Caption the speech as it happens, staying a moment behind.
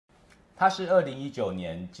它是2019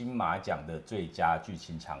年金马奖的最佳剧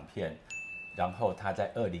情长片，然后它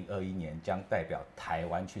在2021年将代表台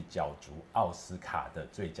湾去角逐奥斯卡的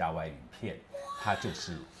最佳外语片，它就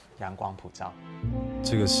是《阳光普照》。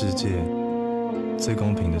这个世界最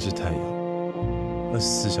公平的是太阳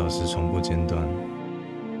，24小时从不间断，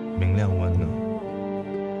明亮温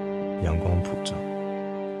暖，阳光普照。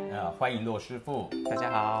欢迎骆师傅，大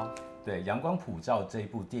家好。对，《阳光普照》这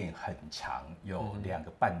部电影很长，有2个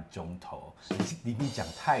半钟头，里面讲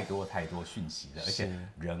太多讯息了，而且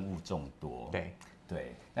人物众多。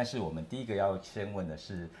对，但是我们第一个要先问的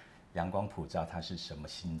是，《阳光普照》它是什么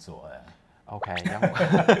星座？OK，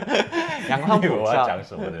 阳光普照，我要讲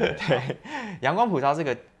什么的？对，《阳光普照》这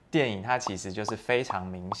个电影，它其实就是非常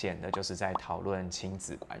明显的，就是在讨论亲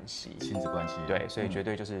子关系。亲子关系，对，所以绝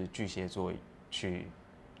对就是巨蟹座去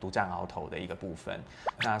独占鳌头的一个部分。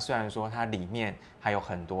那虽然说它里面还有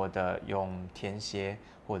很多的用天蝎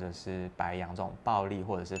或者是白羊这种暴力，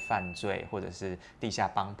或者是犯罪，或者是地下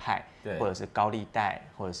帮派，或者是高利贷，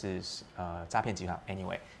或者是诈骗集团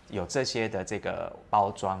 ，anyway 有这些的这个包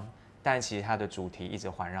装，但其实它的主题一直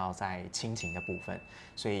环绕在亲情的部分，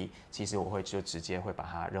所以其实我会就直接会把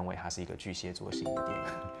它认为它是一个巨蟹座型的电影。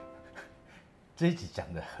这一集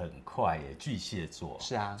讲得很快耶，巨蟹座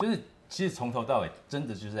是啊，就是其实从头到尾真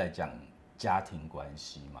的就是在讲家庭关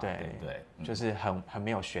系嘛，对不对？就是很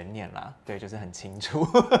没有悬念啦，对，就是很清楚。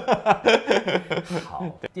好，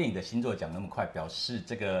电影的星座讲那么快，表示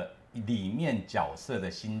这个里面角色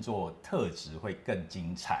的星座特质会更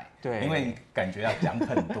精彩，对，因为你感觉要讲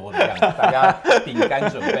很多的样子，大家饼干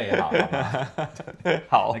准备好，好吗？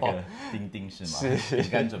好，那个丁丁是吗？是，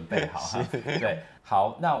饼干准备好哈。对，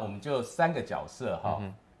好，那我们就3个角色哈，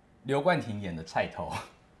刘冠廷演的菜头，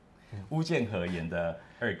巫建和演的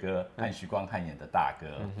二哥，和徐光汉演的大哥。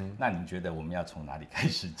那你觉得我们要从哪里开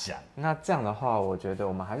始讲？那这样的话，我觉得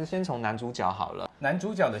我们还是先从男主角好了。男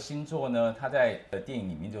主角的星座呢，他在电影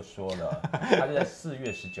里面就说了，他是在4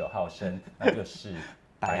月19号生，那就是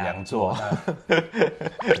白羊座。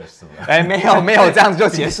结束了。没有这样子就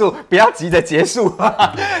结束，不要急着结束。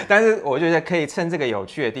但是我觉得可以趁这个有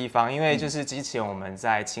趣的地方，因为就是之前我们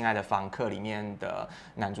在《亲爱的房客》里面的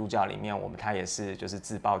男主角里面，他也是就是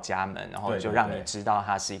自报家门，然后就让你知道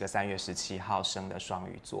他是一个3月17号生的双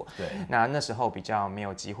鱼座。对，那时候比较没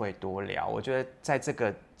有机会多聊。我觉得在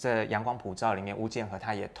这阳光普照里面，巫建和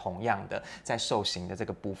他也同样的在受刑的这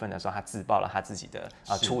个部分的时候，他自报了他自己的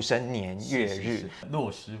出生年月日。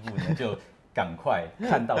骆师傅呢就赶快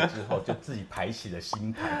看到之后就自己排起了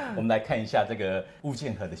星盘。我们来看一下这个巫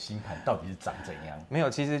建和的星盘到底是长怎样。没有，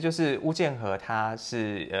其实就是巫建和他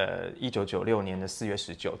是1996年的4月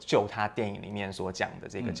19，就他电影里面所讲的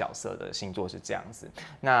这个角色的星座是这样子。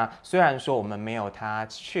那虽然说我们没有他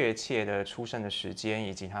确切的出生的时间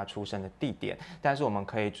以及他出生的地点，但是我们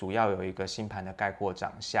可以主要有一个星盘的概括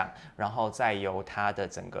长相，然后再由他的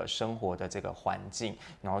整个生活的这个环境，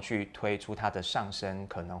然后去推出他的上升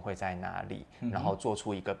可能会在哪里。然后做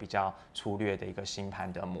出一个比较粗略的一个星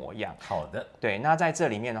盘的模样。好的，对。那在这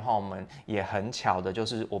里面的话，我们也很巧的，就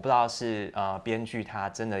是我不知道是编剧他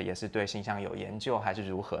真的也是对星象有研究，还是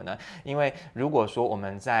如何呢？因为如果说我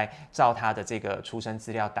们在照他的这个出生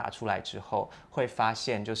资料打出来之后，会发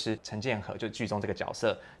现就是陈建和就剧中这个角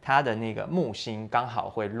色，他的那个木星刚好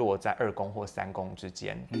会落在2宫或3宫之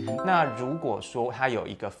间。那如果说他有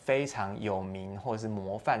一个非常有名或者是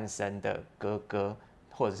模范生的哥哥，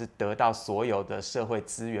或者是得到所有的社会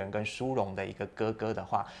资源跟殊荣的一个哥哥的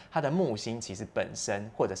话，他的木星其实本身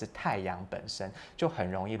或者是太阳本身就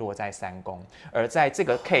很容易落在3宫，而在这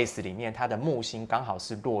个 case 里面，他的木星刚好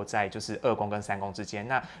是落在就是2宫跟3宫之间。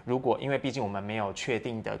那如果因为毕竟我们没有确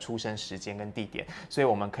定的出生时间跟地点，所以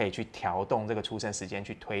我们可以去调动这个出生时间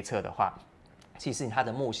去推测的话，其实他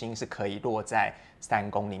的木星是可以落在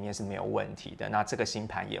3宫里面是没有问题的，那这个星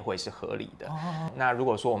盘也会是合理的。那如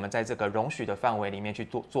果说我们在这个容许的范围里面去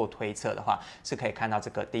做推测的话，是可以看到这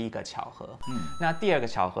个第一个巧合。那第2个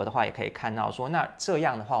巧合的话，也可以看到说，那这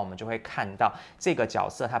样的话，我们就会看到这个角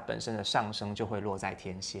色它本身的上升就会落在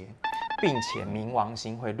天蝎，并且冥王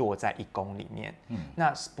星会落在1宫里面。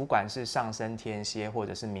那不管是上升天蝎或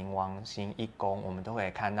者是冥王星1宫，我们都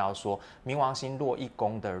会看到说，冥王星落1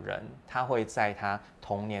宫的人，他会在他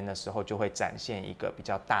童年的时候就会展现一个比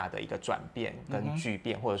较大的一个转变跟巨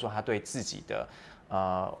变，或者说他对自己的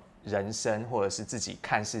人生或者是自己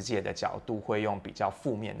看世界的角度，会用比较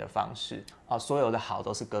负面的方式所有的好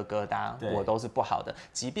都是哥哥的我都是不好的。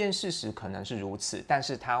即便事实可能是如此，但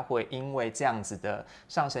是他会因为这样子的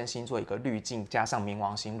上升星座一个滤镜，加上冥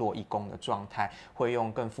王星落一宫的状态，会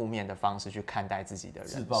用更负面的方式去看待自己的人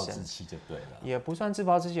生，自暴自弃就对了。也不算自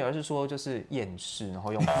暴自弃，而是说就是厌世，然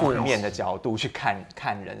后用负面的角度去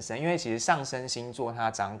看人生。因为其实上升星座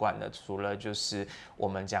它掌管的除了就是我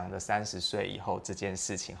们讲的30岁以后这件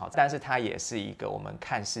事情但是它也是一个我们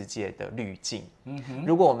看世界的滤镜。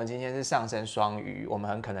如果我们今天是上升双鱼，我们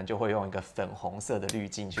很可能就会用一个粉红色的滤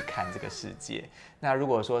镜去看这个世界。那如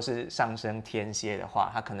果说是上升天蝎的话，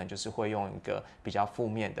它可能就是会用一个比较负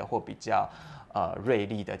面的或比较锐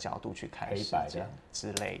利的角度去看世界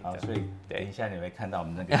之类的。所以等一下你会看到我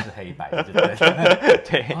们那个是黑白的，对不对？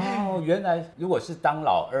对。原来如果是当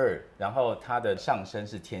老二，然后他的上升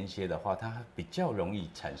是天蝎的话，他比较容易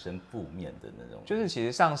产生负面的那种。就是其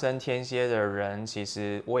实上升天蝎的人，其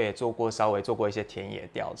实我也稍微做过一些田野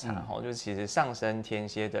调查就是其实上升天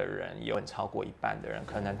蝎的人有超过一半的人，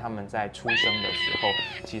可能他们在出生的时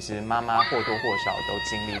候，其实妈妈或多或少都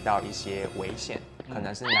经历到一些危险。可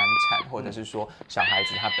能是难产，或者是说小孩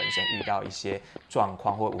子他本身遇到一些状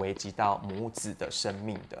况，或危及到母子的生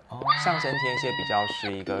命的。上升天蝎比较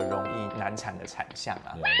是一个容易难产的产项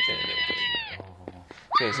对。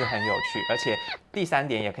所以是很有趣。而且第3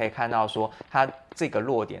点也可以看到说，它这个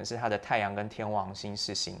落点是它的太阳跟天王星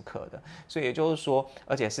是刑克的，所以也就是说，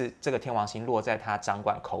而且是这个天王星落在它掌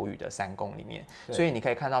管口语的3宫里面，所以你可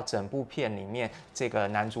以看到整部片里面这个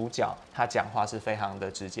男主角他讲话是非常的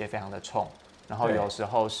直接，非常的冲。然后有时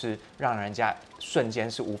候是让人家瞬间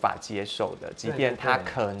是无法接受的，即便他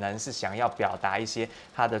可能是想要表达一些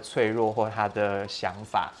他的脆弱或他的想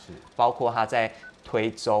法，包括他在推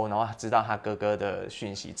舟，然后知道他哥哥的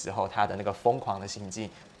讯息之后，他的那个疯狂的行径，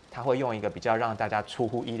他会用一个比较让大家出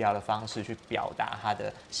乎意料的方式去表达他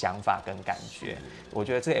的想法跟感觉。我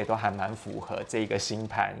觉得这也都还蛮符合这个星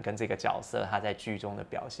盘跟这个角色他在剧中的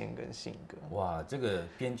表现跟性格。哇，这个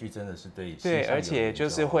编剧真的是对，而且就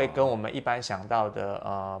是会跟我们一般想到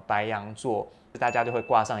的白羊座，大家就会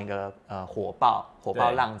挂上一个火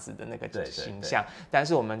爆浪子的那个形象，但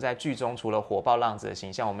是我们在剧中除了火爆浪子的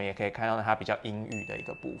形象，我们也可以看到他比较阴郁的一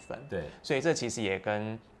个部分。对，所以这其实也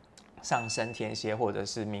跟上升天蝎或者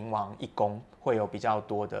是冥王一宫会有比较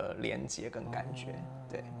多的连结跟感觉。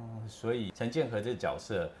对，所以陈建和这个角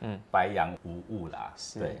色，白羊无误啦，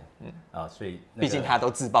对，所以毕竟他都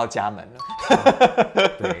自报家门了。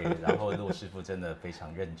对，然后骆师傅真的非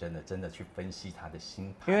常认真的，真的去分析他的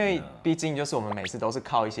星盘，因为毕竟就是我们每次都是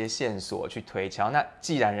靠一些线索去推敲。那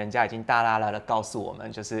既然人家已经大啦啦的告诉我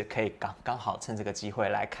们，就是可以刚好趁这个机会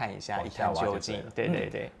来看一下，一探究竟。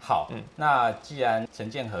对。好，那既然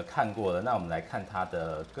陈建和看过了，那我们来看他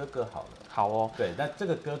的哥哥好了。好哦。对，那这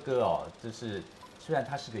个哥哥就是虽然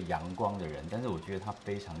他是个阳光的人，但是我觉得他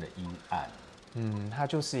非常的阴暗。他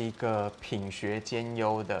就是一个品学兼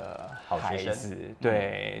优的孩子，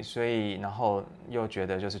对，所以然后又觉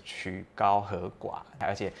得就是曲高和寡，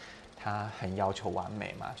而且他很要求完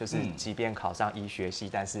美嘛，就是即便考上医学系，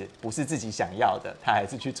但是不是自己想要的，他还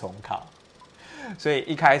是去重考。所以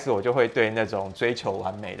一开始我就会对那种追求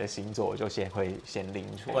完美的星座，我就先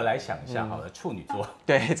拎出来。我来想一下好了，处女座，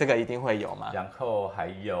对，这个一定会有嘛。然后还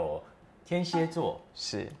有天蝎座，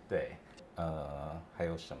是对，还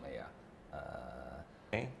有什么呀？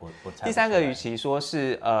我第3个，与其说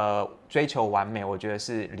是追求完美，我觉得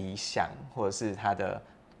是理想，或者是他的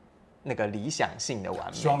那个理想性的完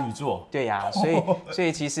美。双鱼座，对呀，所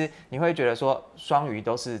以其实你会觉得说，双鱼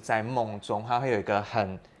都是在梦中，它会有一个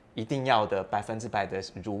很一定要的100%的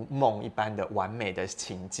如梦一般的完美的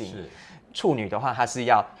情境。处女的话，它是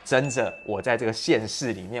要真着我在这个现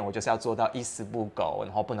实里面，我就是要做到一丝不苟，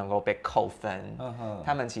然后不能够被扣分。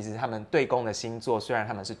他们其实他们对宫的星座，虽然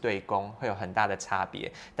他们是对宫，会有很大的差别，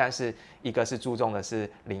但是一个是注重的是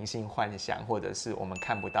灵性幻想，或者是我们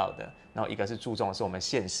看不到的，然后一个是注重的是我们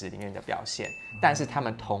现实里面的表现。但是他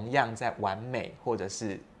们同样在完美或者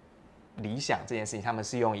是理想这件事情，他们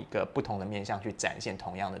是用一个不同的面向去展现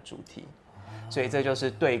同样的主题。所以这就是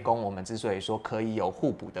对宫我们之所以说可以有互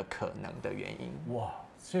补的可能的原因。哇，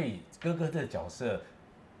所以哥哥的角色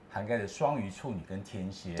涵盖了双鱼、处女跟天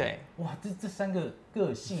蝎。对，哇，这3个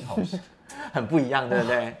个性好像很不一样，对不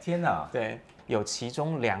对？天哪，对。有其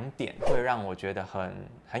中2点会让我觉得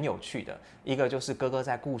很有趣的，一个就是哥哥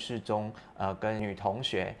在故事中跟女同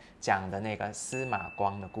学讲的那个司马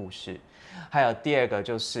光的故事，还有第2个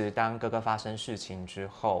就是当哥哥发生事情之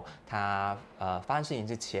后，他发生事情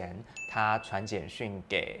之前，他传简讯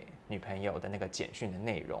给女朋友的那个简讯的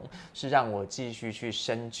内容，是让我继续去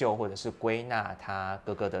深究或者是归纳他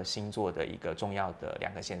哥哥的星座的一个重要的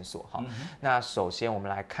2个线索哈。那首先我们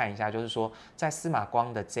来看一下，就是说在司马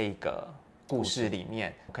光的这个故事里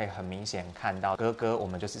面，可以很明显看到哥哥，我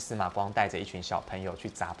们就是司马光带着一群小朋友去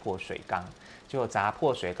砸破水缸，结果砸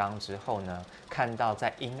破水缸之后呢，看到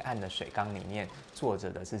在阴暗的水缸里面坐着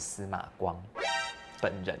的是司马光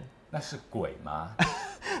本人。那是鬼吗？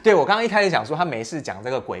对，我刚刚一开始讲说他没事讲这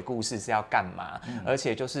个鬼故事是要干嘛，而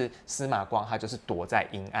且就是司马光他就是躲在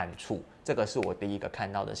阴暗处，这个是我第一个看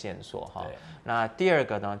到的线索哈。那第2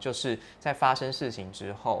个呢，就是在发生事情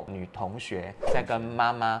之后，女同学在跟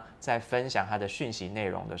妈妈在分享她的讯息内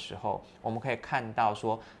容的时候，我们可以看到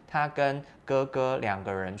说，她跟哥哥2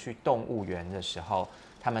个人去动物园的时候，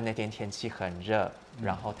他们那天天气很热，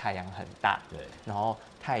然后太阳很大，对，然后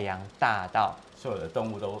太阳大到所有的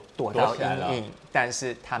动物都躲到阴影，但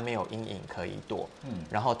是他没有阴影可以躲。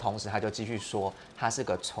然后同时他就继续说，他是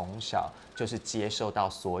个从小就是接受到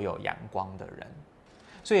所有阳光的人。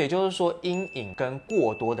所以也就是说，阴影跟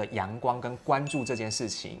过多的阳光跟关注这件事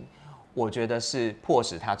情，我觉得是迫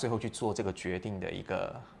使他最后去做这个决定的一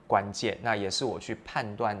个关键，那也是我去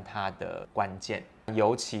判断他的关键。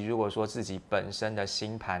尤其如果说自己本身的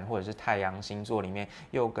星盘或者是太阳星座里面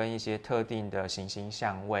又跟一些特定的行星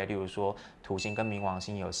相位，例如说土星跟冥王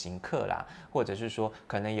星有刑克啦，或者是说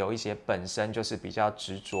可能有一些本身就是比较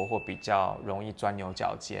执着或比较容易钻牛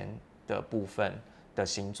角尖的部分的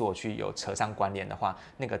星座去有扯上关联的话，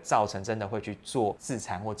那个造成真的会去做自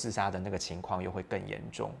残或自杀的那个情况又会更严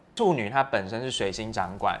重。处女她本身是水星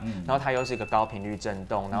掌管，然后她又是一个高频率震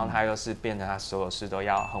动，然后她又是变得她所有事都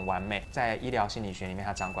要很完美。在医疗心理学里面，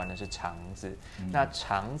她掌管的是肠子。那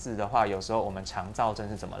肠子的话，有时候我们肠躁症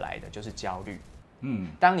是怎么来的？就是焦虑。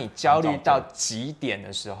当你焦虑到极点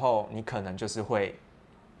的时候，你可能就是会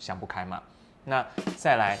想不开嘛。那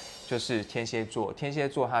再来就是天蝎座，天蝎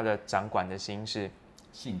座它的掌管的星是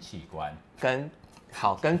性器官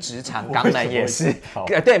跟直肠肛门也是，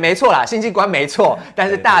对，没错啦，性器官没错，但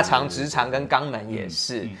是大肠、直肠跟肛门也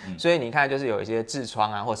是，所以你看，就是有一些痔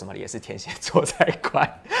疮啊或什么的也是天蝎座在管。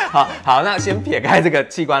好，那先撇开这个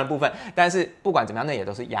器官的部分，但是不管怎么样，那也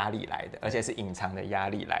都是压力来的，而且是隐藏的压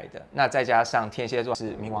力来的。那再加上天蝎座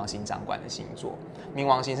是冥王星掌管的星座，冥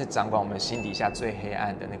王星是掌管我们心底下最黑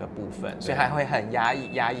暗的那个部分，所以还会很压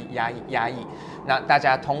抑。那大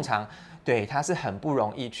家通常。对，他是很不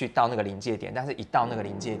容易去到那个临界点，但是一到那个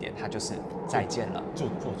临界点，他就是再见了。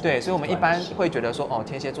对，所以我们一般会觉得说，哦，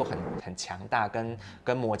天蝎座很强大，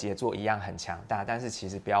跟摩羯座一样很强大，但是其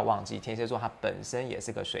实不要忘记，天蝎座它本身也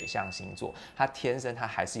是个水象星座，它天生它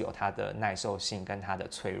还是有它的耐受性跟它的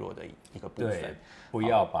脆弱的一个部分。不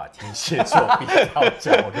要把天蝎座逼到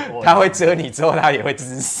角落，他会蛰你之后，他也会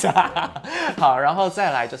自杀。好，然后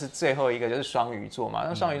再来就是最后一个就是双鱼座嘛，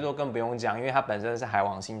那双鱼座更不用讲，因为它本身是海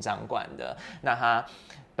王星掌管的，那它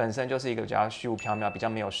本身就是一个比较虚无缥缈、比较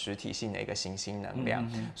没有实体性的一个行星能量，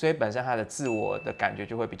所以本身它的自我的感觉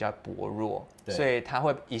就会比较薄弱，所以他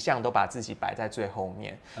会一向都把自己摆在最后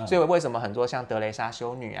面。所以为什么很多像德雷莎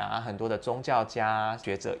修女啊，很多的宗教家、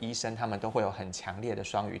学者、医生，他们都会有很强烈的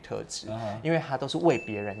双鱼特质，因为他都是为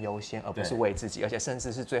别人优先，而不是为自己，而且甚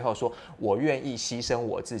至是最后说我愿意牺牲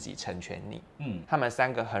我自己成全你。他们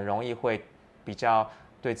3个很容易会比较。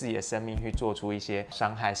对自己的生命去做出一些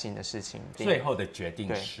伤害性的事情，最后的决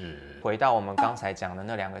定是回到我们刚才讲的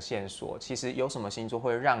那2个线索。其实有什么星座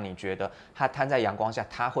会让你觉得它摊在阳光下，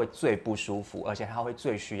它会最不舒服，而且它会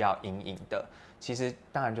最需要阴影的？其实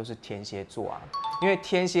当然就是天蝎座啊，因为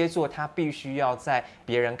天蝎座它必须要在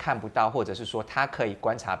别人看不到，或者是说他可以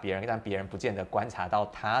观察别人，但别人不见得观察到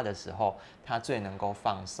他的时候，他最能够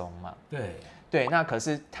放松嘛。对，那可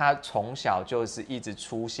是他从小就是一直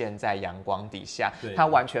出现在阳光底下，他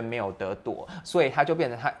完全没有得躲，所以他就变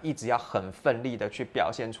成他一直要很奋力的去表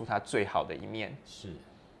现出他最好的一面。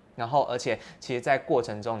然后，而且其实，在过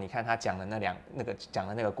程中，你看他讲的讲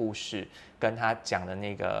的那个故事，跟他讲的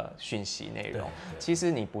那个讯息内容，其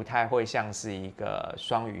实你不太会像是一个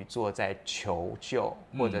双鱼座在求救，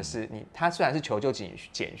或者是他虽然是求救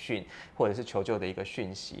简讯，或者是求救的一个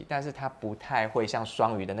讯息，但是他不太会像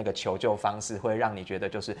双鱼的那个求救方式，会让你觉得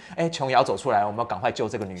就是，琼瑶走出来，我们要赶快救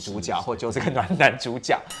这个女主角，或救这个男主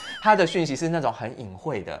角。他的讯息是那种很隐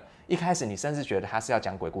晦的。一开始你甚至觉得他是要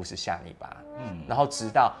讲鬼故事吓你吧，然后直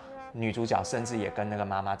到女主角甚至也跟那个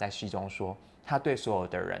妈妈在戏中说，她对所有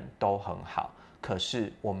的人都很好，可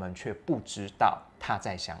是我们却不知道她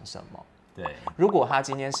在想什么。对，如果她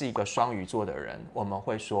今天是一个双鱼座的人，我们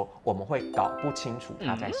会说我们会搞不清楚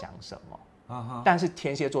她在想什么。但是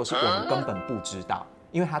天蝎座是我们根本不知道，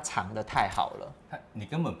因为他藏得太好了，你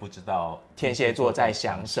根本不知道天蝎座在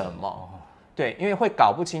想什么。对，因为会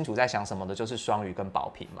搞不清楚在想什么的，就是双鱼跟宝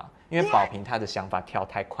瓶嘛。因为宝瓶他的想法跳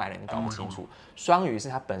太快了，你搞不清楚。双鱼是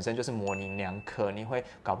他本身就是模棱两可，你会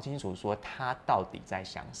搞不清楚说他到底在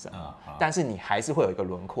想什么。但是你还是会有一个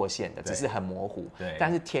轮廓线的，只是很模糊。对。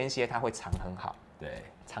但是天蝎他会藏很好。对。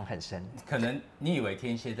藏很深，可能你以为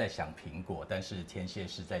天蝎在想苹果，但是天蝎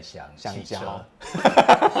是在想汽车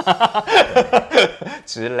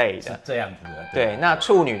之类的，是这样子的。对，那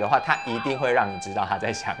处女的话，她一定会让你知道她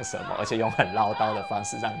在想什么，而且用很唠叨的方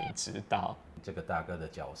式让你知道。这个大哥的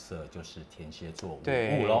角色就是天蝎座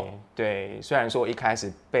五咯。对，虽然说一开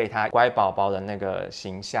始被他乖宝宝的那个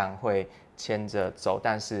形象会牵着走，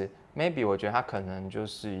但是 maybe 我觉得他可能就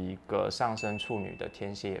是一个上升处女的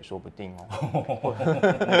天蝎也说不定哦。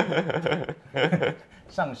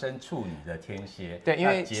上升处女的天蝎，对，因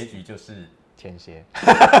为结局就是天蝎，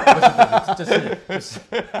就是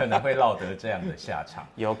可能会落得这样的下场，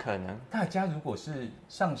有可能。大家如果是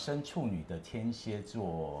上升处女的天蝎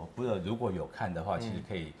座，不是如果有看的话，其实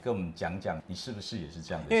可以跟我们讲讲，你是不是也是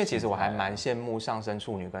这样的？因为其实我还蛮羡慕上升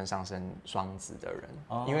处女跟上升双子的人，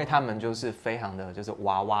因为他们就是非常的就是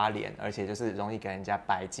娃娃脸，而且就是容易给人家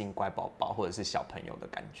白净乖宝宝或者是小朋友的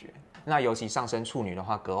感觉。那尤其上升处女的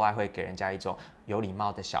话，格外会给人家一种有礼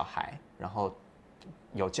貌的小孩，然后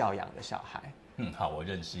有教养的小孩。好，我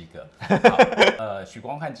认识一个。许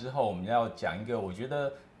光汉之后，我们要讲一个，我觉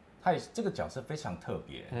得他也是这个角色非常特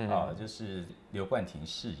别就是刘冠廷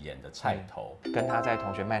饰演的菜头，跟他在《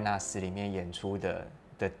同学麦纳斯》里面演出的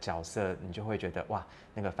角色，你就会觉得哇，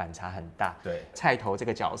那个反差很大。对，菜头这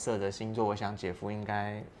个角色的星座，我想姐夫应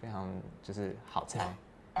该非常就是好猜。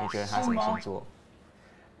你觉得他什么星座？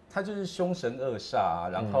他就是凶神恶煞，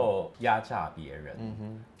然后压榨别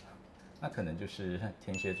人。那可能就是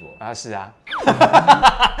天蝎座啊，是啊。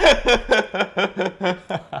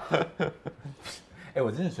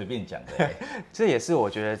我真是随便讲的。这也是我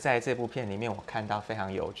觉得在这部片里面我看到非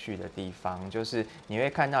常有趣的地方，就是你会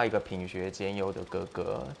看到一个品学兼优的哥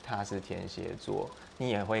哥，他是天蝎座，你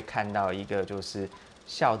也会看到一个就是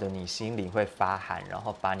笑得你心里会发寒，然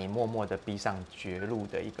后把你默默的逼上绝路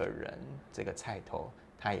的一个人，这个菜头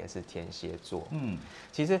他也是天蝎座。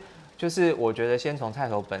其实就是我觉得先从菜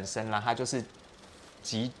头本身啦，他就是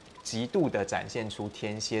极度的展现出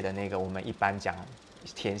天蝎的那个我们一般讲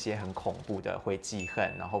天蝎很恐怖的，会记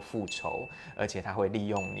恨，然后复仇，而且他会利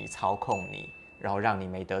用你操控你，然后让你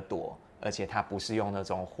没得躲，而且他不是用那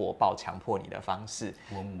种火爆强迫你的方式，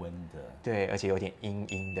温温的，对，而且有点阴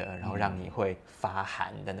阴的，然后让你会发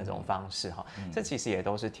寒的那种方式这其实也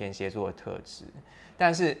都是天蝎座的特质。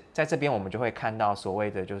但是在这边我们就会看到所谓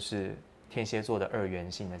的就是天蝎座的二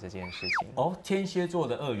元性的这件事情。天蝎座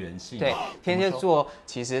的二元性。对，天蝎座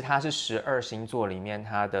其实它是12星座里面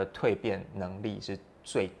它的蜕变能力是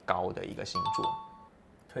最高的一个星座。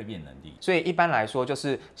蜕变能力。所以一般来说，就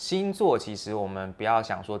是星座其实我们不要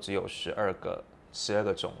想说只有12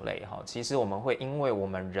个种类其实我们会因为我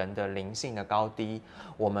们人的灵性的高低，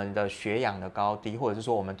我们的学养的高低，或者是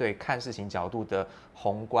说我们对看事情角度的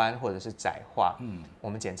宏观或者是窄化，我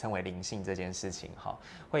们简称为灵性这件事情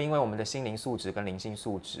会因为我们的心灵素质跟灵性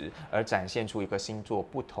素质而展现出一个星座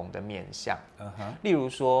不同的面向。例如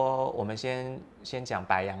说我们先讲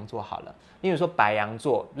白羊座好了。例如说白羊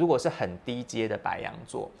座如果是很低阶的白羊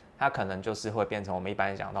座，它可能就是会变成我们一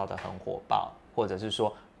般讲到的很火爆，或者是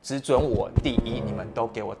说只准我第一，你们都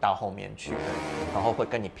给我到后面去，然后会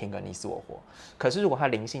跟你拼个你死我活。可是如果他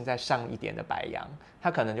灵性再上一点的白羊，他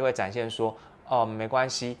可能就会展现说，没关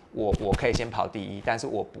系，我可以先跑第一，但是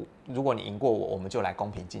如果你赢过我，我们就来公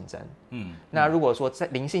平竞争。那如果说在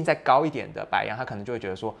灵性再高一点的白羊，他可能就会觉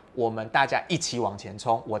得说，我们大家一起往前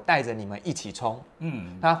冲，我带着你们一起冲。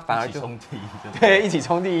他反而就一起冲第一，对，一起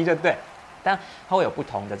冲第一就对。但它会有不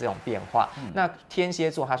同的这种变化。那天蝎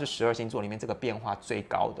座它是12星座里面这个变化最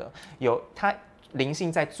高的，它灵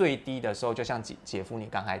性在最低的时候，就像姐夫你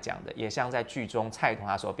刚才讲的，也像在剧中菜头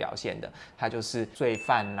他所表现的，他就是罪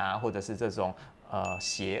犯或者是这种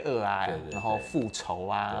邪恶然后复仇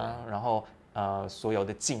然后所有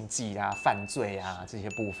的禁忌犯罪这些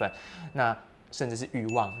部分，那甚至是欲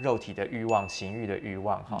望、肉体的欲望、情欲的欲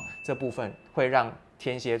望这部分会让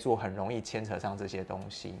天蝎座很容易牵扯上这些东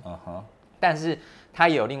西。但是它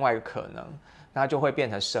也有另外一个可能，那就会变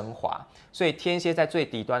成升华。所以天蝎在最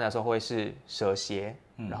底端的时候会是蛇蝎，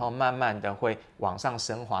然后慢慢的会往上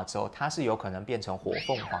升华之后，它是有可能变成火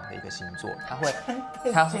凤凰的一个星座。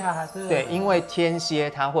对，因为天蝎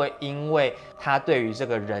它会因为它对于这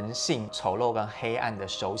个人性丑陋跟黑暗的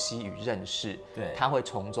熟悉与认识，对，它会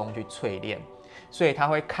从中去淬炼。所以他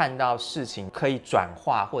会看到事情可以转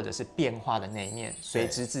化或者是变化的那一面，随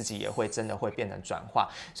之自己也会真的会变成转化。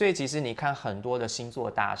所以其实你看很多的星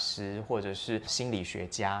座大师，或者是心理学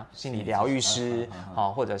家、心理疗愈师，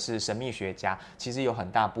或者是神秘学家，其实有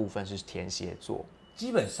很大部分是天蝎座。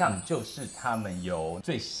基本上就是他们由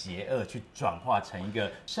最邪恶去转化成一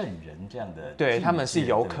个圣人这样的，对，他们是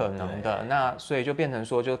有可能的。那所以就变成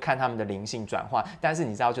说，就看他们的灵性转化。但是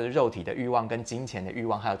你知道，就是肉体的欲望、跟金钱的欲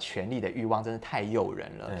望，还有权力的欲望，真的太诱人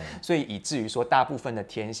了。所以以至于说，大部分的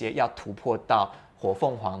天蝎要突破到火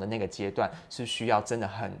凤凰的那个阶段，是需要真的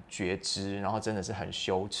很觉知，然后真的是很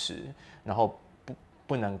羞耻，然后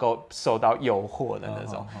不能够受到诱惑的那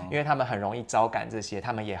种，因为他们很容易招感这些，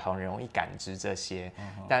他们也很容易感知这些，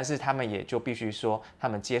但是他们也就必须说，他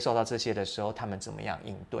们接受到这些的时候，他们怎么样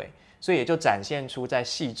应对，所以也就展现出在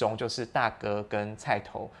戏中就是大哥跟菜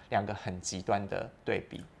头两个很极端的对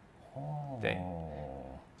比。对，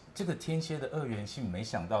这个天蝎的二元性，没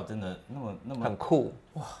想到真的那么很酷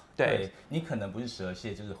哇！对，你可能不是蛇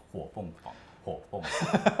蝎，就是火凤凰。火凤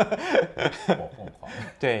凰，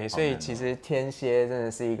对，所以其实天蝎真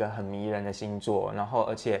的是一个很迷人的星座，然后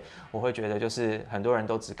而且我会觉得就是很多人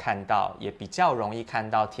都只看到，也比较容易看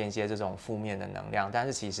到天蝎这种负面的能量，但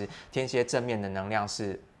是其实天蝎正面的能量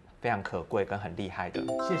是非常可贵跟很厉害的。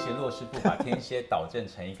谢谢骆师傅把天蝎导正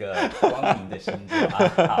成一个光明的星座啊！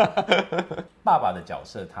好，爸爸的角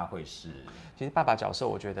色他会是。其实爸爸角色，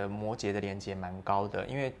我觉得摩羯的连结蛮高的，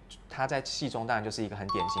因为他在戏中当然就是一个很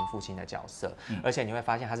典型父亲的角色，而且你会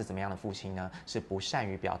发现他是怎么样的父亲呢？是不善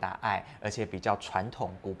于表达爱，而且比较传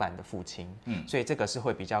统古板的父亲。所以这个是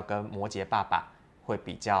会比较跟摩羯爸爸会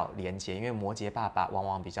比较连结，因为摩羯爸爸往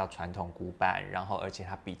往比较传统古板，然后而且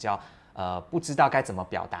他比较不知道该怎么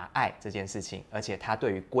表达爱这件事情，而且他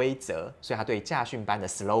对于规则，所以他对驾训班的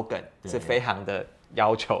slogan 是非常的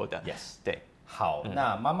要求的。Yes， 对。好，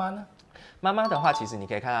那妈妈呢？妈妈的话，其实你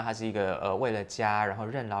可以看到她是一个为了家然后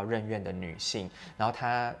任劳任怨的女性，然后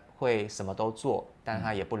她会什么都做，但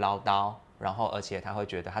她也不唠叨，然后而且她会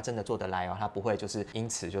觉得她真的做得来哦，她不会就是因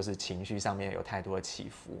此就是情绪上面有太多的起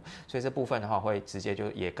伏，所以这部分的话会直接就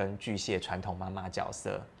也跟巨蟹传统妈妈角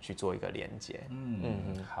色去做一个连结。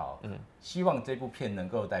好，希望这部片能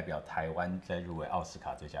够代表台湾在入围奥斯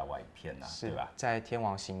卡最佳外语片啊，对吧？在天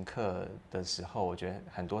王行客的时候，我觉得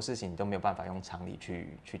很多事情你都没有办法用常理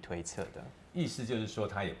去推测的。意思就是说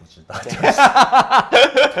他也不知道，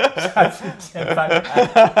下次见翻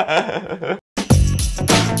看。